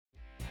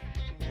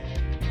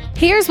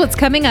Here's what's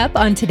coming up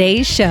on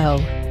today's show.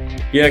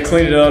 Yeah,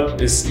 clean it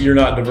up. You're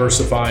not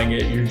diversifying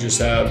it. You're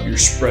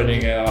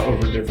spreading it out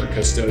over different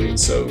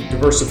custodians. So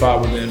diversify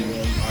within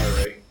one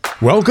IRA.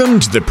 Welcome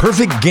to the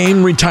Perfect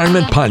Game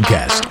Retirement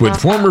Podcast with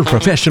former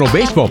professional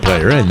baseball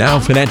player and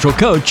now financial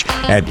coach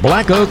at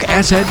Black Oak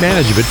Asset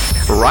Management,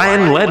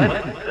 Ryan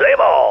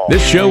Ledden.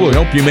 This show will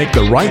help you make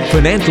the right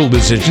financial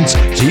decisions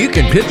so you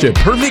can pitch a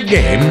perfect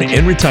game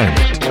in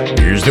retirement.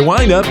 Here's the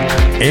windup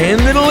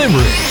and the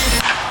delivery.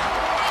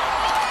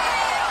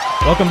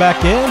 Welcome back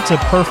into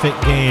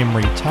Perfect Game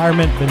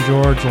Retirement. Ben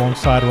George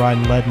alongside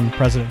Ryan Ledden,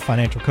 President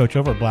Financial Coach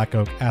over at Black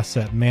Oak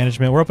Asset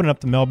Management. We're opening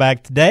up the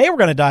mailbag today. We're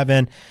going to dive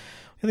in.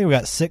 I think we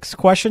got 6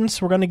 questions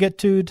we're going to get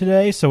to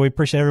today, so we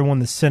appreciate everyone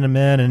that sent them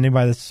in, and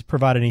anybody that's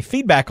provided any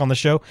feedback on the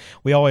show.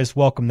 We always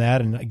welcome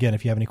that, and again,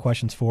 if you have any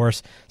questions for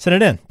us, send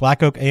it in.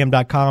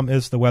 blackoakam.com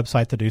is the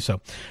website to do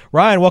so.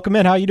 Ryan, welcome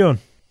in. How are you doing?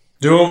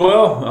 Doing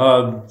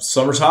well.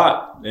 Summer's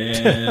hot,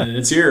 and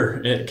it's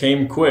here. It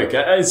came quick.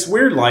 It's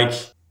weird,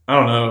 I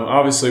don't know.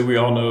 Obviously, we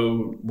all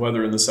know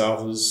weather in the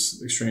South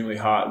is extremely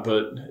hot,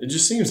 but it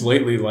just seems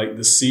lately like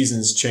the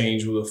seasons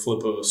change with a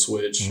flip of a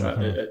switch.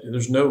 Mm-hmm.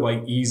 There's no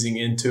easing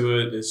into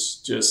it. It's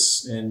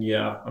just, and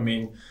yeah, I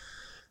mean,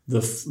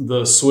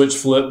 the switch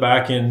flip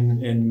back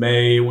in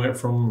May went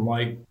from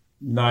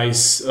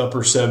nice upper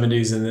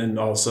 70s and then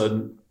all of a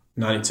sudden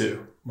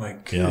 92.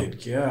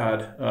 Good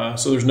God.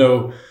 So there's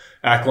no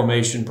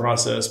acclimation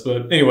process,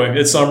 but anyway,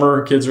 it's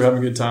summer. Kids are having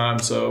a good time.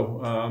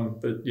 So,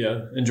 but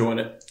yeah, enjoying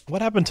it.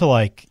 What happened to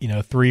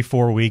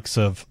 3-4 weeks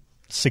of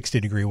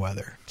 60-degree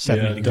weather,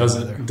 70-degree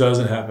weather?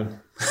 Doesn't happen.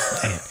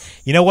 Man.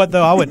 You know what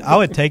though? I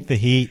would take the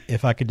heat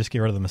if I could just get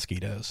rid of the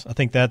mosquitoes. I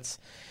think that's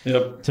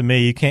to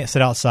me. You can't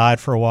sit outside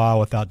for a while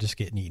without just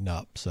getting eaten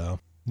up. So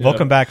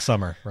welcome back,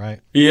 summer, right?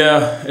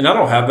 Yeah, and I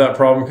don't have that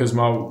problem because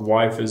my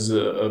wife is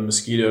a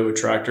mosquito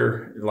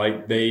attractor.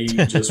 They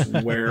just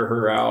wear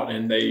her out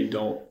and they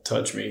don't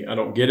touch me. I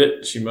don't get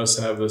it. She must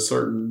have a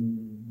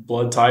certain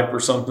blood type or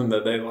something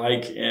that they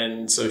like,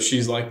 and so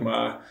she's like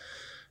my,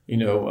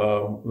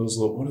 those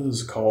little, what are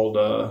those called?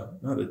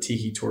 Not the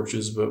tiki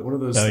torches, but what are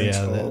those things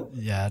called?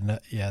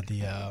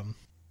 The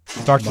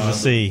starts with a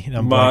C.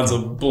 Mine's a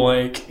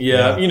blank.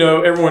 Yeah,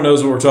 everyone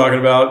knows what we're talking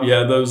about.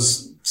 Yeah,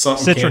 those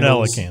something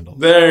citronella candles.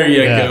 There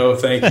you go.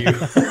 Thank you.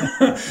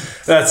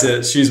 That's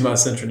it. She's my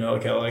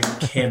citronella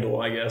candle,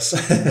 I guess.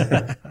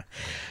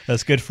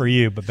 That's good for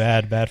you, but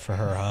bad for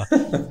her, huh?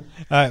 All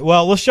right,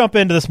 well, let's jump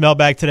into this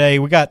mailbag today.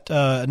 We got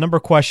a number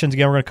of questions.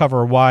 Again, we're going to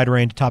cover a wide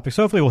range of topics.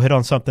 Hopefully, we'll hit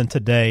on something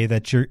today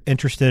that you're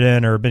interested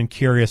in or been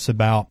curious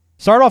about.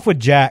 Start off with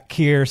Jack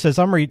here. Says,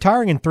 I'm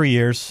retiring in 3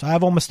 years. I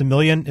have almost $1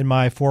 million in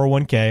my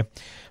 401k,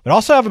 but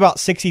also have about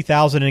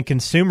 $60,000 in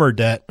consumer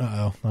debt.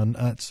 Uh-oh,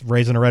 that's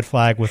raising a red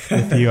flag with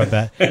you, I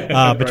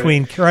bet.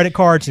 Between credit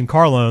cards and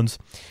car loans.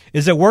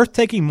 Is it worth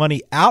taking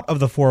money out of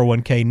the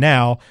 401k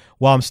now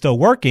while I'm still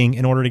working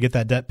in order to get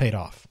that debt paid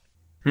off?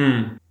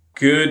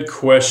 Good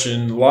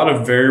question. A lot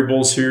of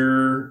variables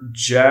here,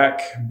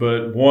 Jack,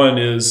 but one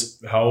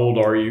is how old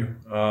are you?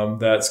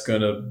 That's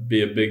going to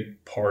be a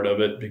big part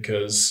of it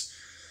because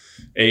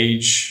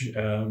age,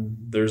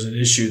 there's an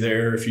issue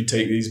there. If you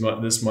take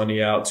this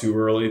money out too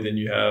early, then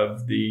you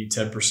have the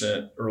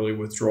 10% early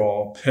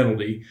withdrawal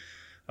penalty.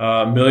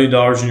 $1 million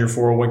in your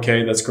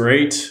 401k, that's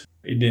great.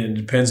 It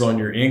depends on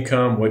your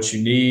income, what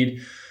you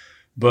need.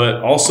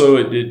 But also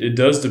it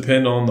does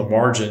depend on the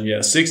margin. Yeah,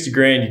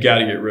 $60,000, you got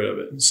to get rid of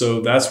it.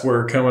 So that's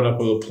where coming up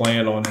with a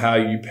plan on how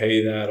you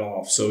pay that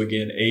off. So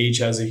again, age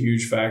has a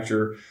huge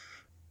factor.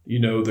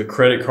 The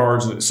credit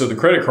cards. So the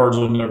credit cards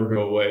will never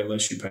go away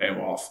unless you pay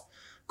them off.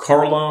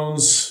 Car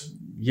loans,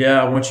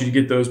 I want you to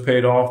get those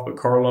paid off. But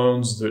car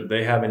loans,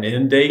 they have an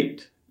end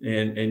date,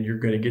 and you're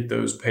going to get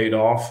those paid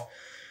off.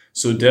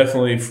 So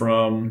definitely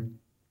from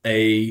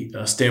a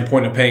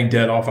standpoint of paying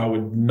debt off, I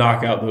would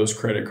knock out those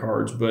credit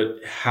cards. But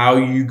how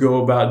you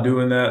go about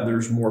doing that,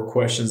 there's more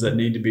questions that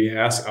need to be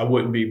asked. I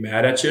wouldn't be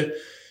mad at you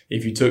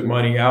if you took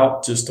money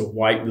out just to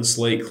wipe the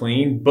slate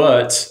clean,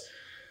 but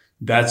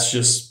that's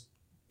just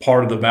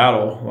part of the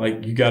battle.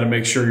 You got to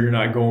make sure you're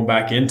not going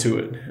back into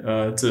it.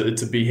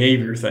 It's a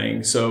behavior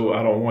thing. So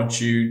I don't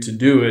want you to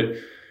do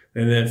it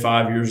and then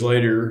 5 years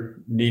later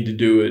need to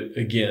do it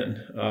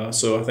again.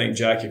 So I think,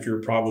 Jack, if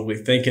you're probably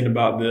thinking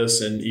about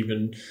this and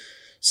even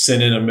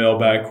send in a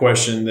mailbag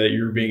question, that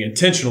you're being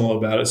intentional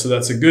about it. So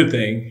that's a good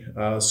thing.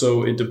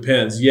 So it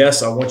depends.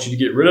 Yes, I want you to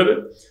get rid of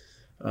it.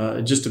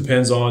 It just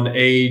depends on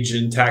age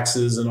and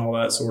taxes and all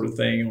that sort of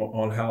thing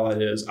on how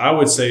that is. I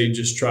would say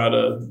just try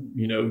to,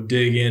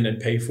 dig in and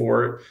pay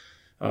for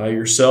it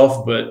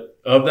yourself. But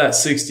of that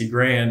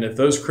 $60,000, if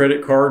those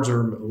credit cards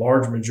are a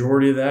large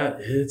majority of that,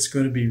 it's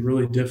going to be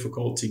really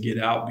difficult to get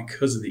out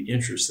because of the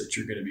interest that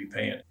you're going to be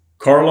paying.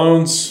 Car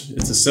loans,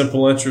 it's a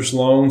simple interest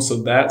loan,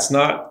 so that's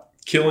not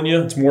killing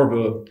you. It's more of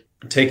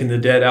a taking the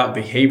debt out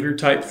behavior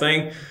type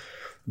thing.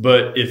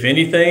 But if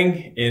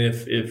anything, and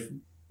if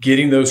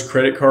getting those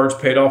credit cards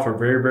paid off are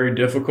very, very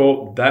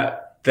difficult,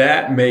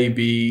 that may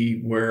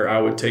be where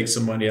I would take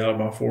some money out of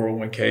my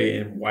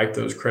 401k and wipe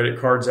those credit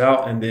cards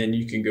out. And then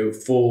you can go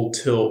full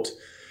tilt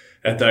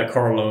at that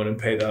car loan and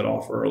pay that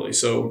off early.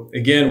 So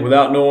again,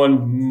 without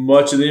knowing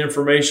much of the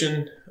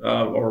information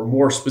or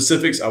more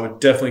specifics, I would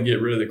definitely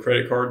get rid of the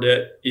credit card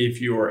debt if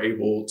you are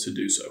able to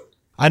do so.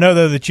 I know,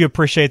 though, that you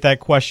appreciate that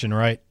question,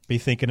 right? Be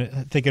thinking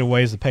of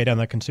ways to pay down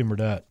that consumer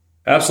debt.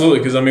 Absolutely,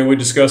 because we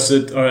discussed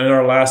it in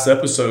our last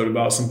episode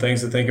about some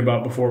things to think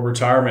about before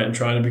retirement and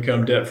trying to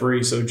become debt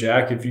free. So,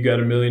 Jack, if you got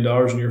 $1 million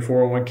in your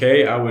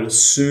 401k, I would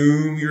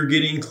assume you're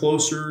getting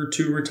closer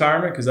to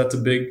retirement, because that's a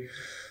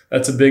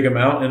big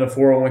amount in a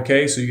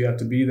 401k. So you have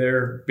to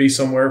be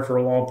somewhere for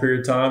a long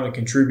period of time and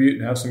contribute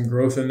and have some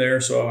growth in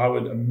there. So I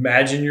would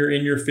imagine you're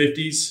in your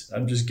 50s.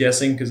 I'm just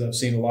guessing because I've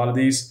seen a lot of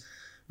these,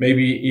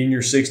 maybe in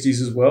your 60s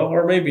as well,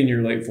 or maybe in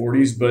your late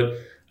 40s. But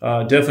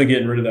definitely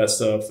getting rid of that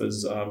stuff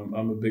is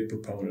I'm a big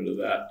proponent of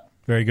that.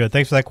 Very good.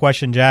 Thanks for that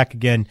question, Jack.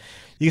 Again,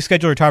 you can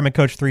schedule a Retirement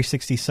Coach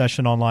 360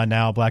 session online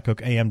now,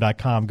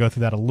 blackoakam.com. Go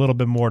through that a little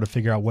bit more to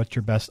figure out what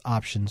your best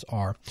options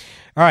are.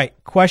 All right,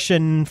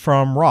 question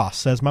from Ross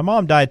says, my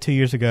mom died 2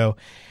 years ago,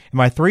 and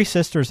my 3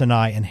 sisters and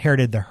I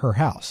inherited her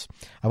house.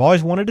 I've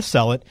always wanted to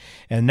sell it,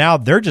 and now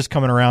they're just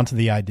coming around to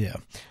the idea.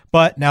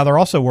 But now they're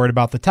also worried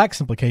about the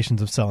tax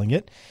implications of selling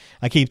it.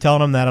 I keep telling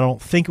them that I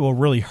don't think it will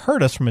really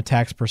hurt us from a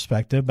tax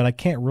perspective, but I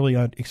can't really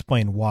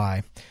explain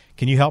why.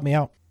 Can you help me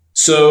out?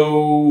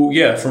 So,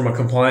 yeah, from a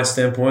compliance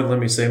standpoint, let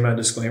me say my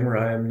disclaimer.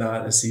 I am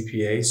not a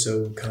CPA,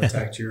 so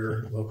contact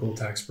your local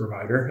tax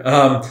provider.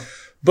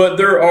 But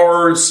there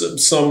are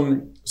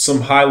some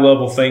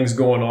high-level things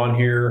going on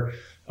here.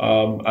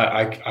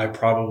 I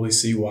probably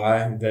see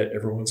why that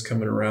everyone's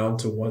coming around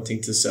to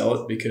wanting to sell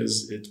it,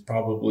 because it's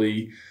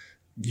probably –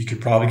 you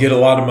could probably get a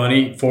lot of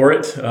money for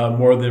it,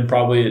 more than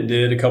probably it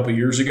did a couple of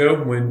years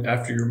ago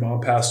after your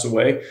mom passed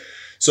away.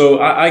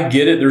 So I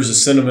get it. There's a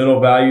sentimental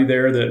value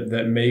there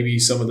that maybe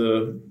some of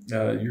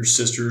your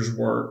sisters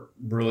weren't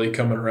really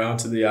coming around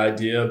to the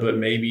idea, but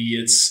maybe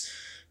it's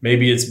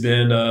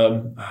been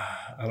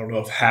I don't know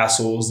if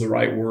hassle is the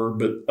right word,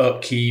 but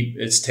upkeep.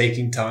 It's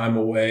taking time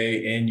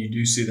away, and you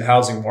do see the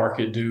housing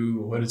market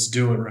do what it's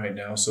doing right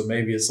now. So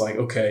maybe it's like,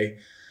 okay,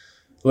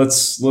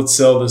 let's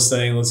sell this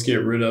thing. Let's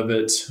get rid of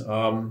it.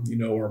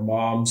 Our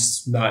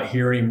mom's not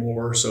here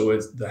anymore. So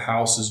the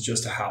house is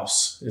just a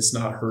house. It's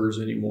not hers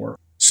anymore.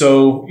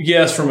 So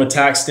yes, from a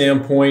tax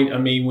standpoint,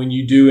 when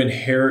you do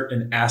inherit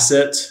an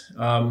asset,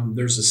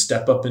 there's a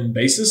step up in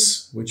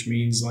basis, which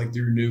means like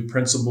your new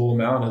principal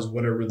amount is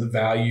whatever the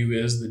value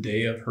is the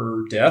day of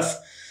her death.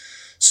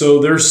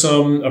 So there's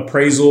some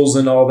appraisals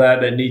and all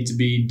that need to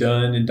be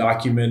done and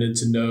documented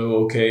to know,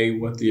 okay,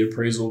 what the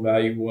appraisal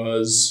value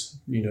was,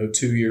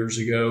 2 years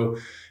ago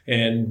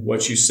and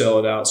what you sell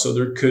it out. So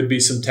there could be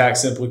some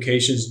tax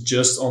implications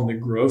just on the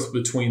growth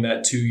between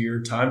that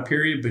 2-year time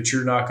period, but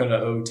you're not going to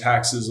owe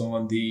taxes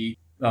on the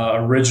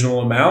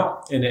original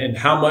amount. And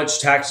how much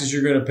taxes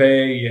you're going to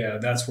pay, yeah,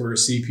 that's where a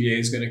CPA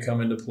is going to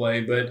come into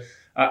play. But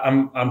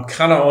I'm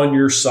kind of on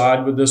your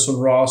side with this one,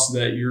 Ross,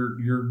 that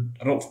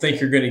I don't think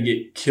you're going to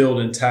get killed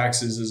in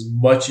taxes as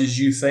much as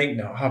you think.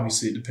 Now,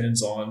 obviously, it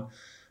depends on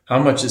how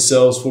much it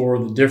sells for,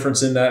 the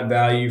difference in that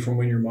value from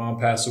when your mom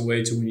passed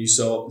away to when you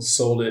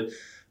sold it.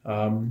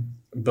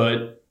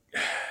 But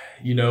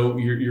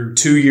you're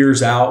 2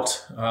 years out,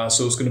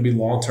 so it's going to be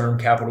long-term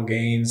capital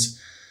gains.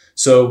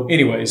 So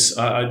anyways,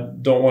 I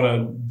don't want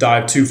to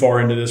dive too far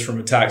into this from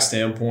a tax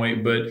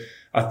standpoint, but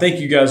I think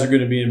you guys are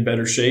going to be in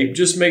better shape.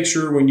 Just make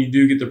sure when you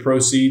do get the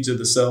proceeds of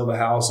the sale of the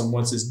house, and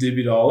once it's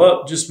divvied all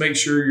up, just make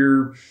sure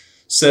you're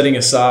setting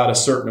aside a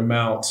certain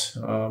amount.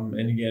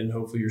 And again,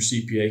 hopefully your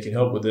CPA can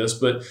help with this,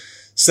 but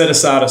set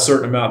aside a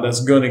certain amount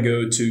that's going to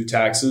go to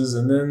taxes,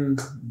 and then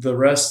the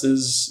rest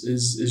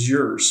is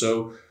yours.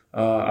 So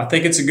I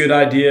think it's a good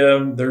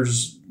idea.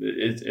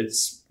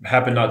 It's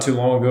happened not too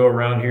long ago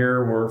around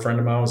here where a friend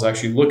of mine was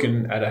actually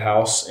looking at a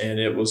house, and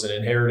it was an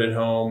inherited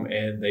home,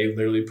 and they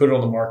literally put it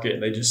on the market,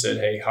 and they just said,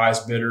 hey,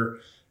 highest bidder,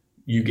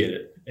 you get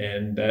it.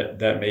 And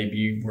that may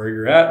be where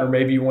you're at, or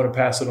maybe you want to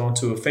pass it on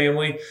to a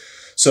family.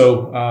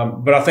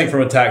 So, but I think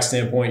from a tax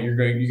standpoint,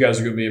 you guys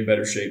are going to be in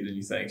better shape than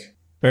you think.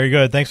 Very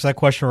good. Thanks for that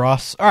question,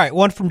 Ross. All right.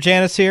 One from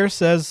Janice here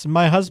says,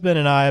 my husband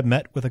and I have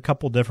met with a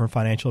couple different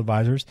financial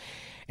advisors,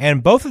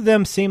 and both of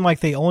them seem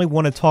like they only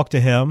want to talk to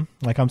him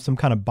like I'm some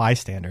kind of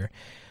bystander.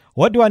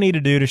 What do I need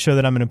to do to show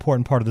that I'm an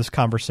important part of this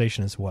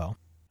conversation as well?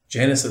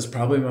 Janice, that's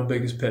probably my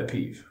biggest pet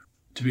peeve,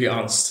 to be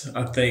honest.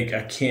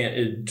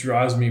 It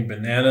drives me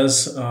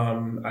bananas.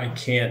 I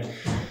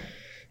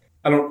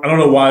don't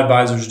know why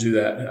advisors do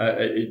that.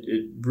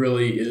 It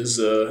really is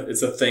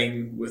it's a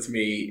thing with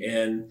me.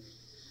 And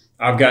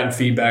I've gotten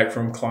feedback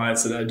from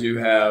clients that I do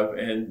have,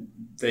 and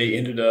they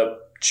ended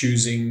up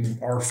choosing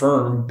our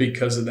firm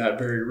because of that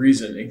very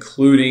reason,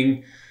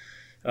 including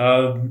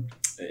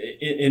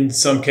in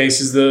some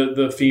cases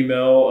the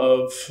female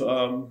of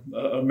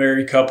a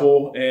married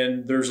couple.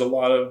 And there's a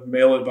lot of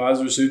male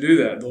advisors who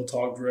do that. They'll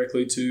talk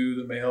directly to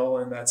the male,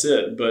 and that's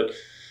it. But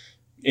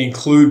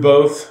include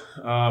both.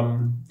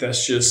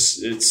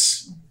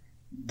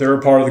 They're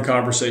a part of the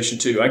conversation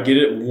too. I get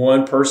it.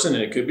 One person,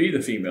 and it could be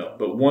the female,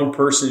 but one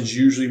person is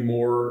usually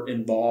more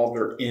involved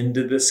or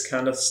into this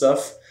kind of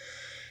stuff.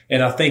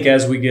 And I think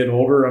as we get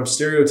older, I'm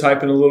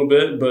stereotyping a little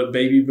bit, but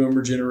baby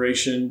boomer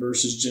generation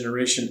versus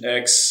Generation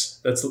X,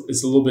 it's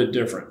a little bit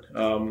different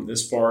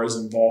as far as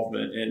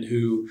involvement and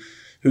who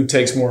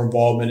takes more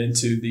involvement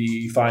into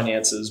the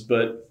finances.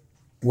 But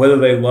whether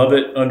they love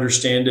it,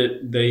 understand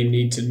it, they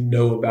need to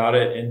know about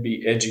it and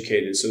be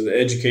educated. So the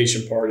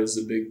education part is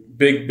the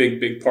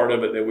big part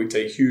of it that we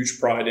take huge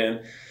pride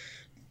in.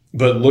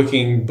 But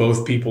looking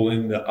both people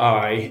in the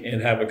eye and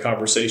having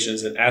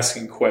conversations and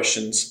asking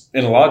questions.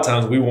 And a lot of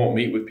times we won't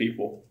meet with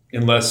people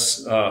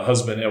unless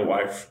husband and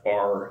wife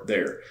are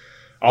there.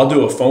 I'll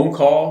do a phone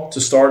call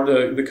to start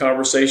the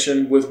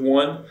conversation with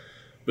one,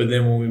 but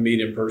then when we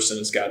meet in person,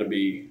 it's got to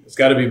be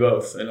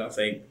both. And I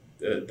think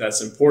that's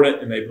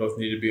important, and they both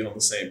need to be on the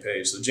same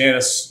page. So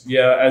Janice,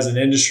 as an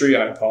industry,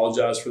 I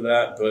apologize for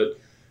that, but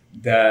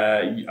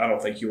that I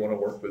don't think you want to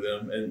work with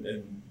them.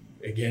 And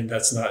again,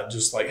 that's not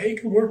just like, hey,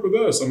 come work with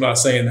us. I'm not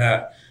saying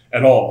that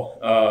at all.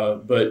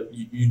 But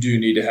you do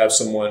need to have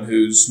someone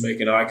who's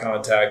making eye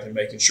contact and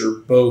making sure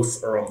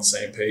both are on the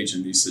same page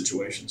in these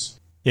situations.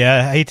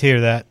 Yeah, I hate to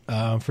hear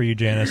that for you,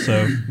 Janice.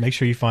 So make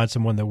sure you find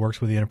someone that works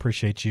with you and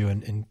appreciates you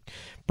and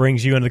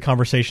brings you into the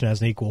conversation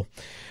as an equal.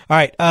 All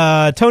right,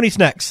 Tony's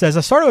next. Says,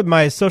 I started with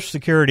my Social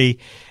Security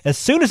as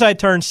soon as I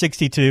turned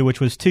 62, which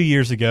was 2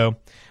 years ago.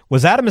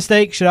 Was that a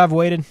mistake? Should I have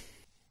waited?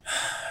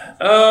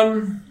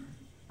 That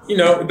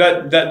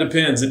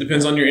depends. It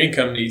depends on your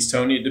income needs,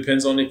 Tony. It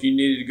depends on if you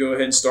needed to go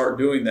ahead and start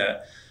doing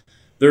that.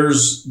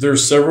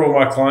 There's several of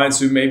my clients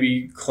who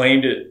maybe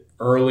claimed it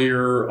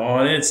earlier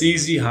on. And it's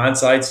easy.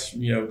 Hindsight's,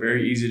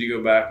 very easy to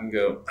go back and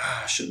go,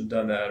 I shouldn't have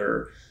done that,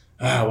 or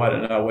why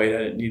didn't I wait? I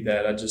didn't need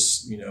that. I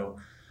just,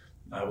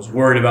 I was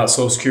worried about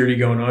Social Security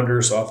going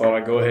under, so I thought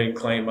I'd go ahead and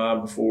claim mine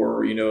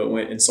before, it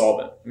went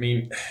insolvent. I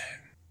mean,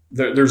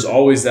 there's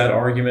always that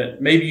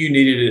argument. Maybe you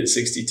needed it at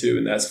 62,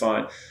 and that's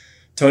fine.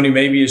 Tony,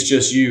 maybe it's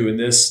just you, and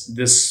this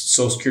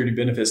Social Security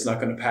benefit is not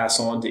going to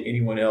pass on to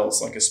anyone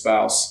else, like a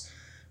spouse.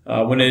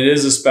 When it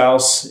is a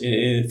spouse,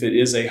 if it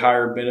is a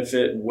higher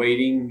benefit,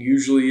 waiting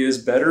usually is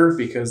better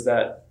because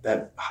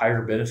that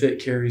higher benefit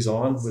carries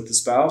on with the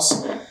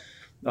spouse.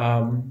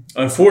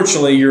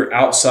 Unfortunately, you're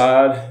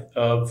outside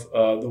of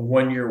the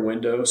 1 year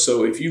window.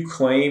 So if you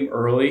claim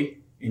early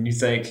and you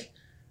think,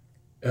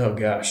 oh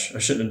gosh, I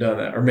shouldn't have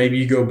done that, or maybe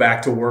you go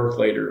back to work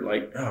later,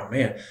 like, oh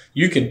man,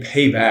 you can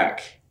pay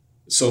back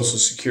Social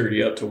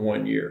Security up to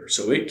 1 year.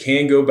 So it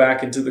can go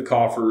back into the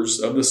coffers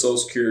of the Social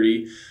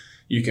Security.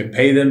 You can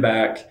pay them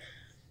back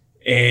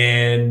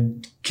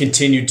and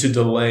continue to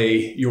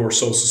delay your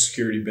Social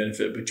Security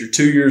benefit. But you're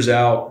 2 years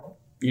out.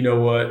 You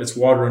know what? It's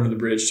water under the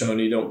bridge,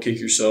 Tony. Don't kick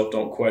yourself.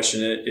 Don't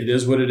question it. It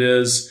is what it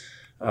is.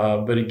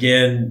 But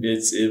again,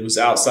 it was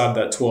outside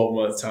that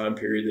 12-month time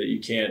period that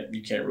you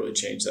can't really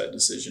change that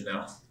decision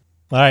now.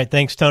 All right.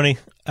 Thanks, Tony.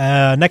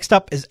 Next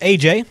up is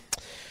AJ,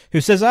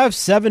 who says, I have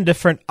 7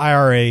 different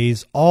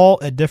IRAs, all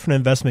at different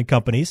investment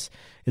companies.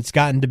 It's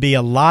gotten to be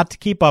a lot to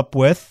keep up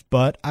with,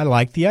 but I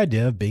like the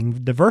idea of being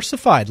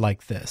diversified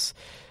like this.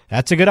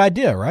 That's a good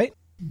idea, right?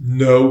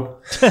 No.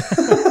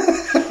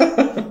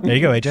 There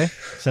you go,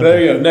 AJ.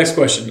 There you go. Next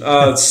question.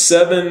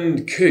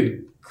 7,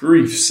 good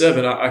grief,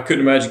 7. I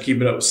couldn't imagine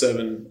keeping up with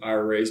 7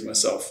 IRAs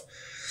myself.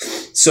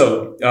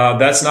 So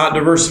that's not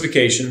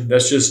diversification.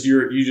 That's just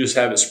you just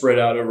have it spread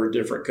out over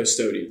different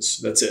custodians.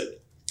 That's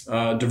it.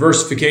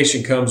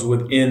 Diversification comes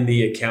within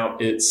the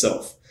account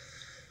itself.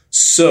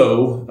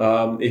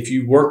 So if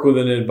you work with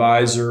an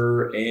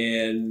advisor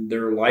and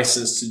they're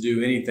licensed to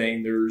do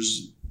anything,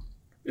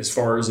 as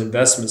far as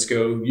investments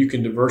go, you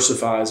can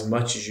diversify as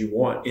much as you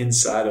want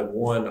inside of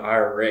one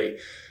IRA.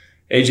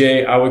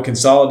 AJ, I would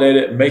consolidate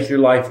it, make your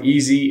life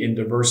easy, and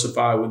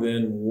diversify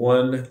within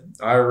one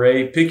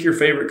IRA. Pick your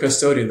favorite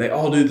custodian. They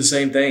all do the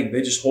same thing.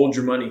 They just hold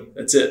your money.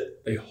 That's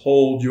it. They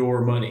hold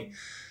your money.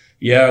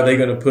 Yeah, are they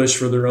going to push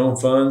for their own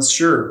funds?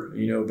 Sure.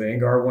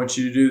 Vanguard wants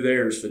you to do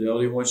theirs.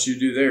 Fidelity wants you to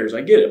do theirs.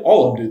 I get it.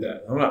 All of them do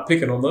that. I'm not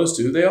picking on those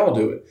two. They all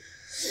do it.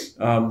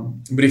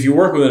 But if you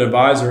work with an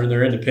advisor and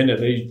they're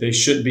independent, they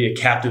shouldn't be a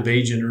captive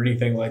agent or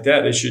anything like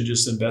that. They should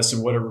just invest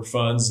in whatever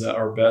funds that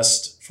are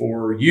best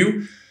for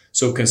you.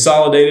 So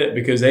consolidate it,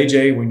 because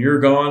AJ, when you're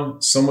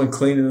gone, someone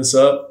cleaning this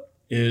up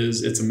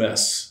it's a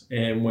mess.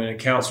 And when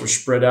accounts are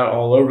spread out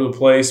all over the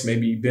place,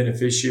 maybe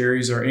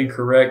beneficiaries are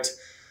incorrect.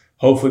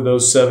 Hopefully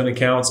those 7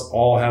 accounts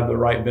all have the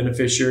right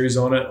beneficiaries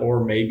on it,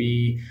 or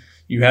maybe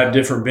you have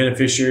different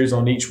beneficiaries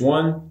on each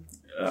one.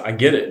 I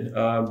get it.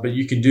 But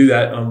you can do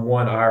that on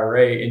one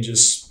IRA and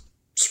just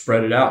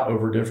spread it out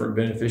over different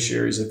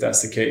beneficiaries if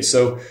that's the case.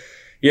 So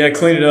yeah,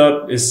 clean it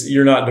up.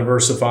 You're not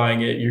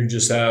diversifying it.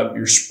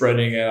 You're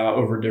spreading it out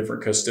over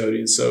different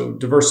custodians. So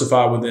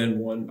diversify within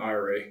one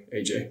IRA,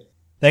 AJ.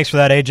 Thanks for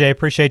that, AJ.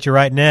 Appreciate you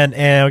writing in.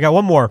 And we got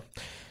one more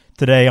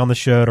today on the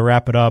show to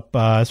wrap it up.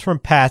 It's from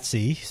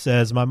Patsy.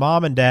 Says, my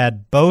mom and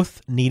dad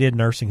both needed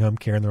nursing home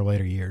care in their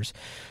later years,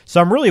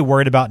 so I'm really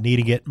worried about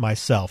needing it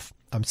myself.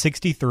 I'm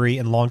 63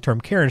 and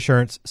long-term care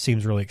insurance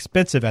seems really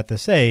expensive at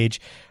this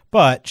age,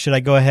 but should I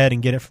go ahead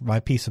and get it for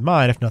my peace of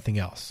mind if nothing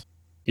else?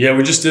 Yeah,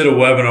 we just did a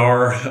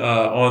webinar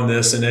on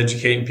this and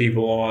educating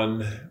people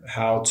on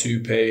how to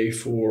pay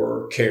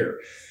for care.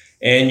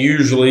 And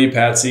usually,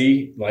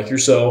 Patsy, like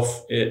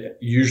yourself, it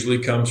usually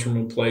comes from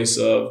a place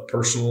of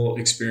personal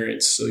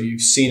experience. So you've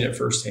seen it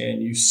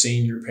firsthand. You've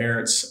seen your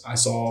parents. I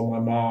saw my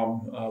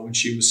mom when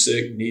she was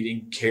sick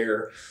needing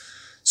care.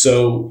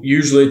 So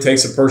usually it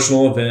takes a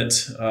personal event.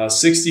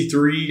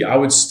 63, I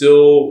would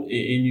still,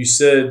 and you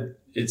said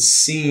it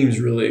seems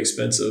really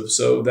expensive.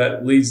 So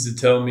that leads me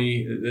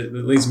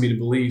to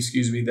believe,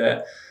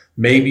 that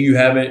maybe you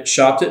haven't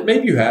shopped it.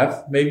 Maybe you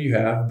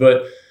have,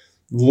 but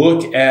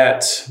look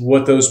at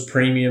what those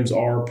premiums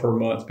are per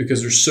month, because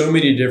there's so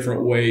many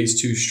different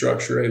ways to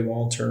structure a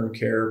long-term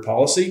care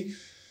policy.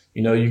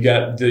 You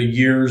got the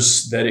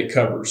years that it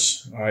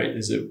covers. All right.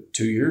 Is it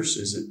 2 years?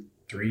 Is it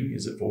 3?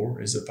 Is it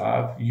 4? Is it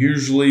 5?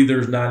 Usually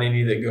there's not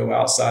any that go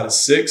outside of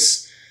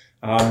 6.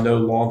 I'm no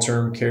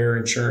long-term care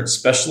insurance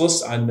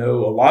specialist. I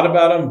know a lot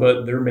about them,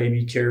 but there may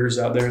be carriers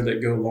out there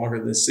that go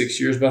longer than 6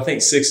 years, but I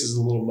think 6 is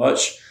a little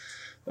much.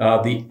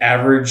 The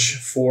average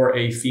for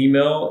a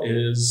female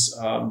is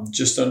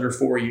just under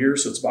 4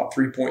 years. So it's about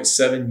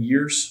 3.7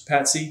 years,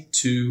 Patsy,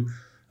 to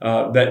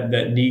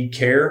that need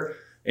care.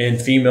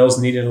 And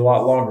females need it a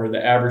lot longer.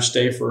 The average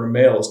stay for a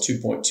male is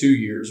 2.2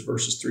 years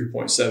versus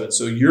 3.7.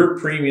 So your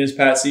premiums,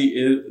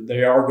 Patsy,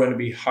 they are going to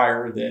be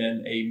higher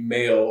than a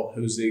male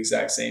who's the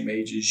exact same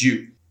age as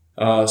you.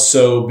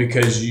 So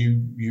because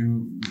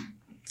you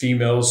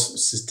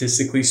females,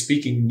 statistically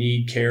speaking,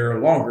 need care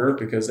longer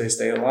because they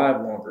stay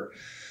alive longer.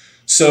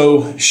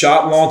 So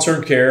shop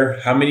long-term care,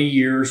 how many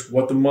years,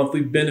 what the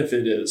monthly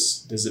benefit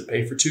is. Does it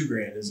pay for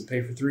 $2,000? Does it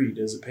pay for $3,000?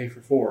 Does it pay for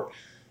 $4,000?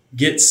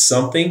 Get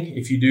something.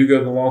 If you do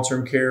go the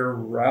long-term care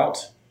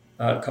route,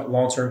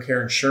 long-term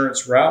care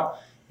insurance route,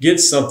 get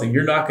something.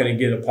 You're not going to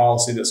get a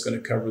policy that's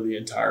going to cover the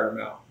entire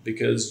amount,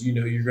 because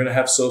you're going to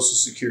have Social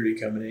Security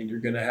coming in. You're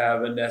going to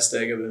have a nest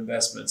egg of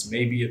investments,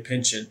 maybe a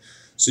pension.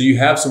 So you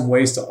have some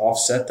ways to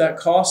offset that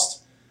cost.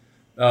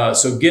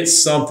 So get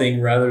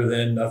something rather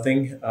than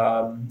nothing.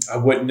 I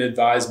wouldn't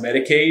advise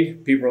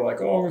Medicaid. People are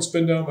like, oh, I'm going to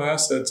spend down my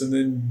assets and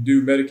then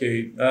do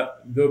Medicaid.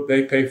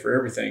 They pay for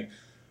everything.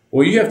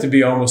 Well, you have to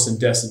be almost in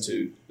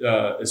destitute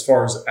as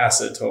far as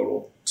asset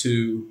total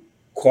to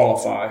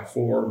qualify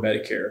for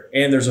Medicare.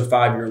 And there's a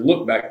 5-year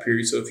look back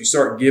period. So if you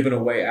start giving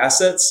away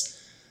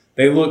assets,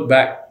 they look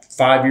back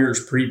 5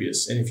 years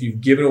previous. And if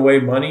you've given away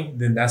money,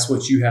 then that's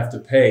what you have to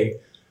pay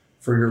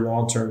for your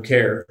long-term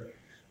care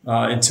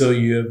until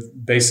you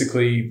have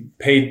basically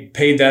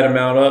paid that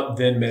amount up,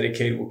 then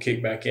Medicaid will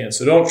kick back in.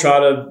 So don't try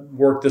to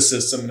work the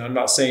system. And I'm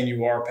not saying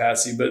you are,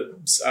 Patsy, but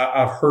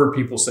I've heard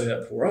people say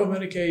that before. Oh,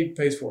 Medicaid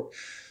pays for it.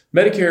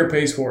 Medicare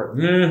pays for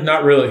it.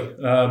 Not really.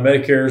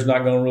 Medicare is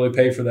not going to really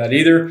pay for that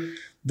either.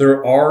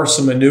 There are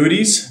some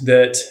annuities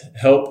that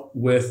help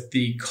with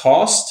the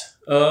cost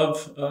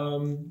of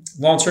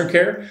long-term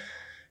care.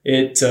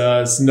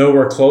 It's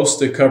nowhere close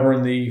to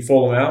covering the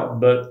full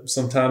amount, but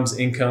sometimes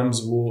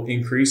incomes will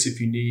increase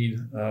if you need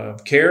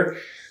care.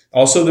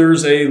 Also,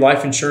 there's a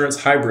life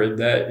insurance hybrid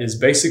that is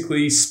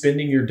basically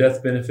spending your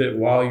death benefit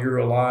while you're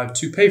alive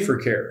to pay for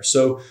care.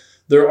 So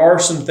there are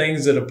some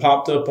things that have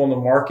popped up on the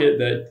market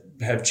that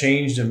have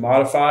changed and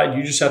modified.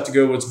 You just have to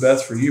go what's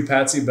best for you,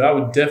 Patsy. But I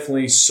would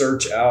definitely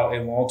search out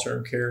a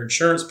long-term care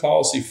insurance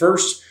policy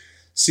first,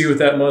 see what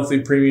that monthly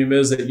premium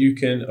is that you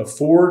can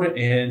afford,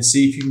 and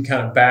see if you can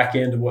kind of back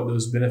into what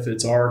those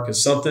benefits are,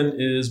 because something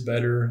is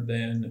better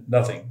than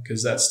nothing,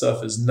 because that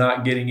stuff is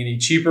not getting any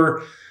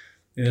cheaper.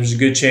 And there's a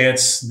good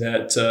chance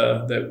that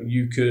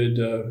you could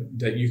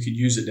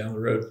use it down the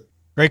road.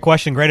 Great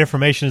question. Great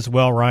information as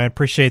well, Ryan.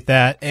 Appreciate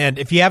that. And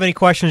if you have any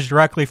questions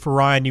directly for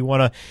Ryan, you want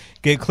to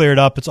get cleared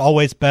up, it's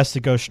always best to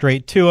go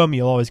straight to him.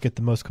 You'll always get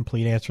the most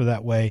complete answer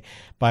that way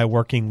by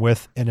working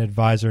with an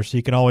advisor. So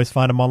you can always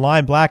find him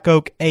online,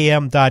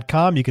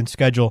 blackoakam.com. You can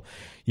schedule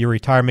your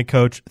Retirement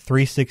Coach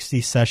 360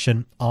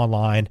 session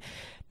online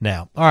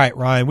now. All right,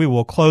 Ryan, we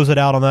will close it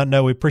out on that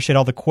note. We appreciate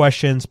all the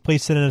questions.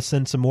 Please send us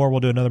in some more.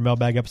 We'll do another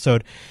mailbag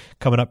episode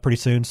coming up pretty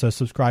soon, so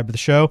subscribe to the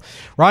show.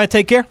 Ryan,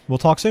 take care. We'll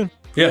talk soon.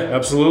 Yeah,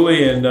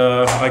 absolutely. And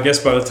I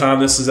guess by the time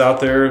this is out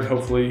there,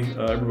 hopefully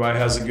everybody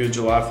has a good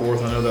July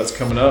 4th. I know that's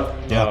coming up.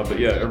 Yeah. But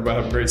yeah, everybody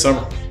have a great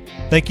summer.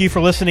 Thank you for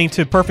listening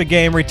to Perfect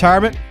Game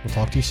Retirement. We'll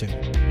talk to you soon.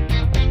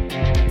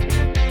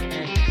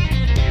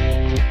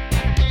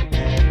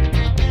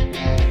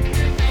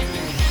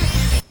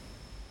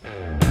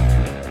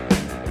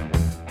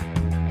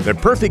 The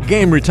Perfect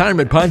Game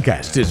Retirement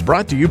Podcast is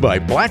brought to you by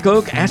Black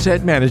Oak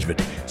Asset Management,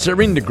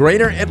 serving the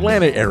greater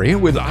Atlanta area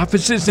with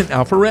offices in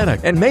Alpharetta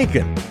and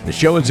Macon. The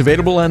show is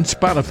available on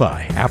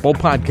Spotify, Apple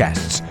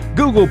Podcasts,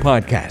 Google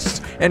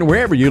Podcasts, and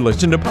wherever you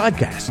listen to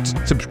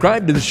podcasts.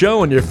 Subscribe to the show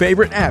on your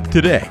favorite app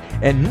today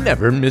and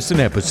never miss an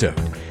episode.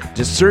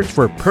 Just search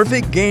for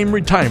Perfect Game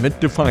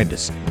Retirement to find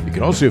us. You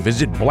can also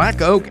visit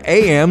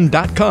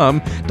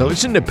blackoakam.com to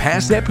listen to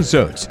past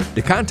episodes,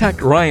 to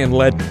contact Ryan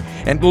Ledden,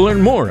 and to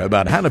learn more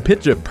about how to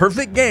pitch a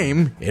perfect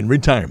game in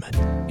retirement.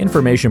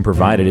 Information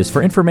provided is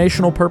for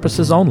informational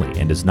purposes only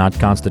and does not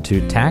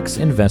constitute tax,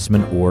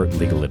 investment, or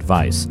legal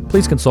advice.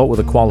 Please consult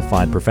with a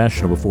qualified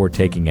professional before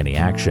taking any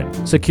action.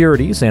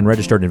 Securities and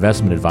registered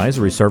investment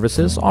advisory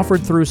services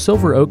offered through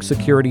Silver Oak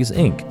Securities,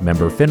 Inc.,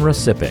 member FINRA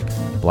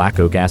SIPC. Black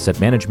Oak Asset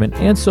Management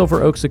and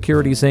Silver Oak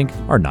Securities, Inc.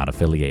 are not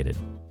affiliated.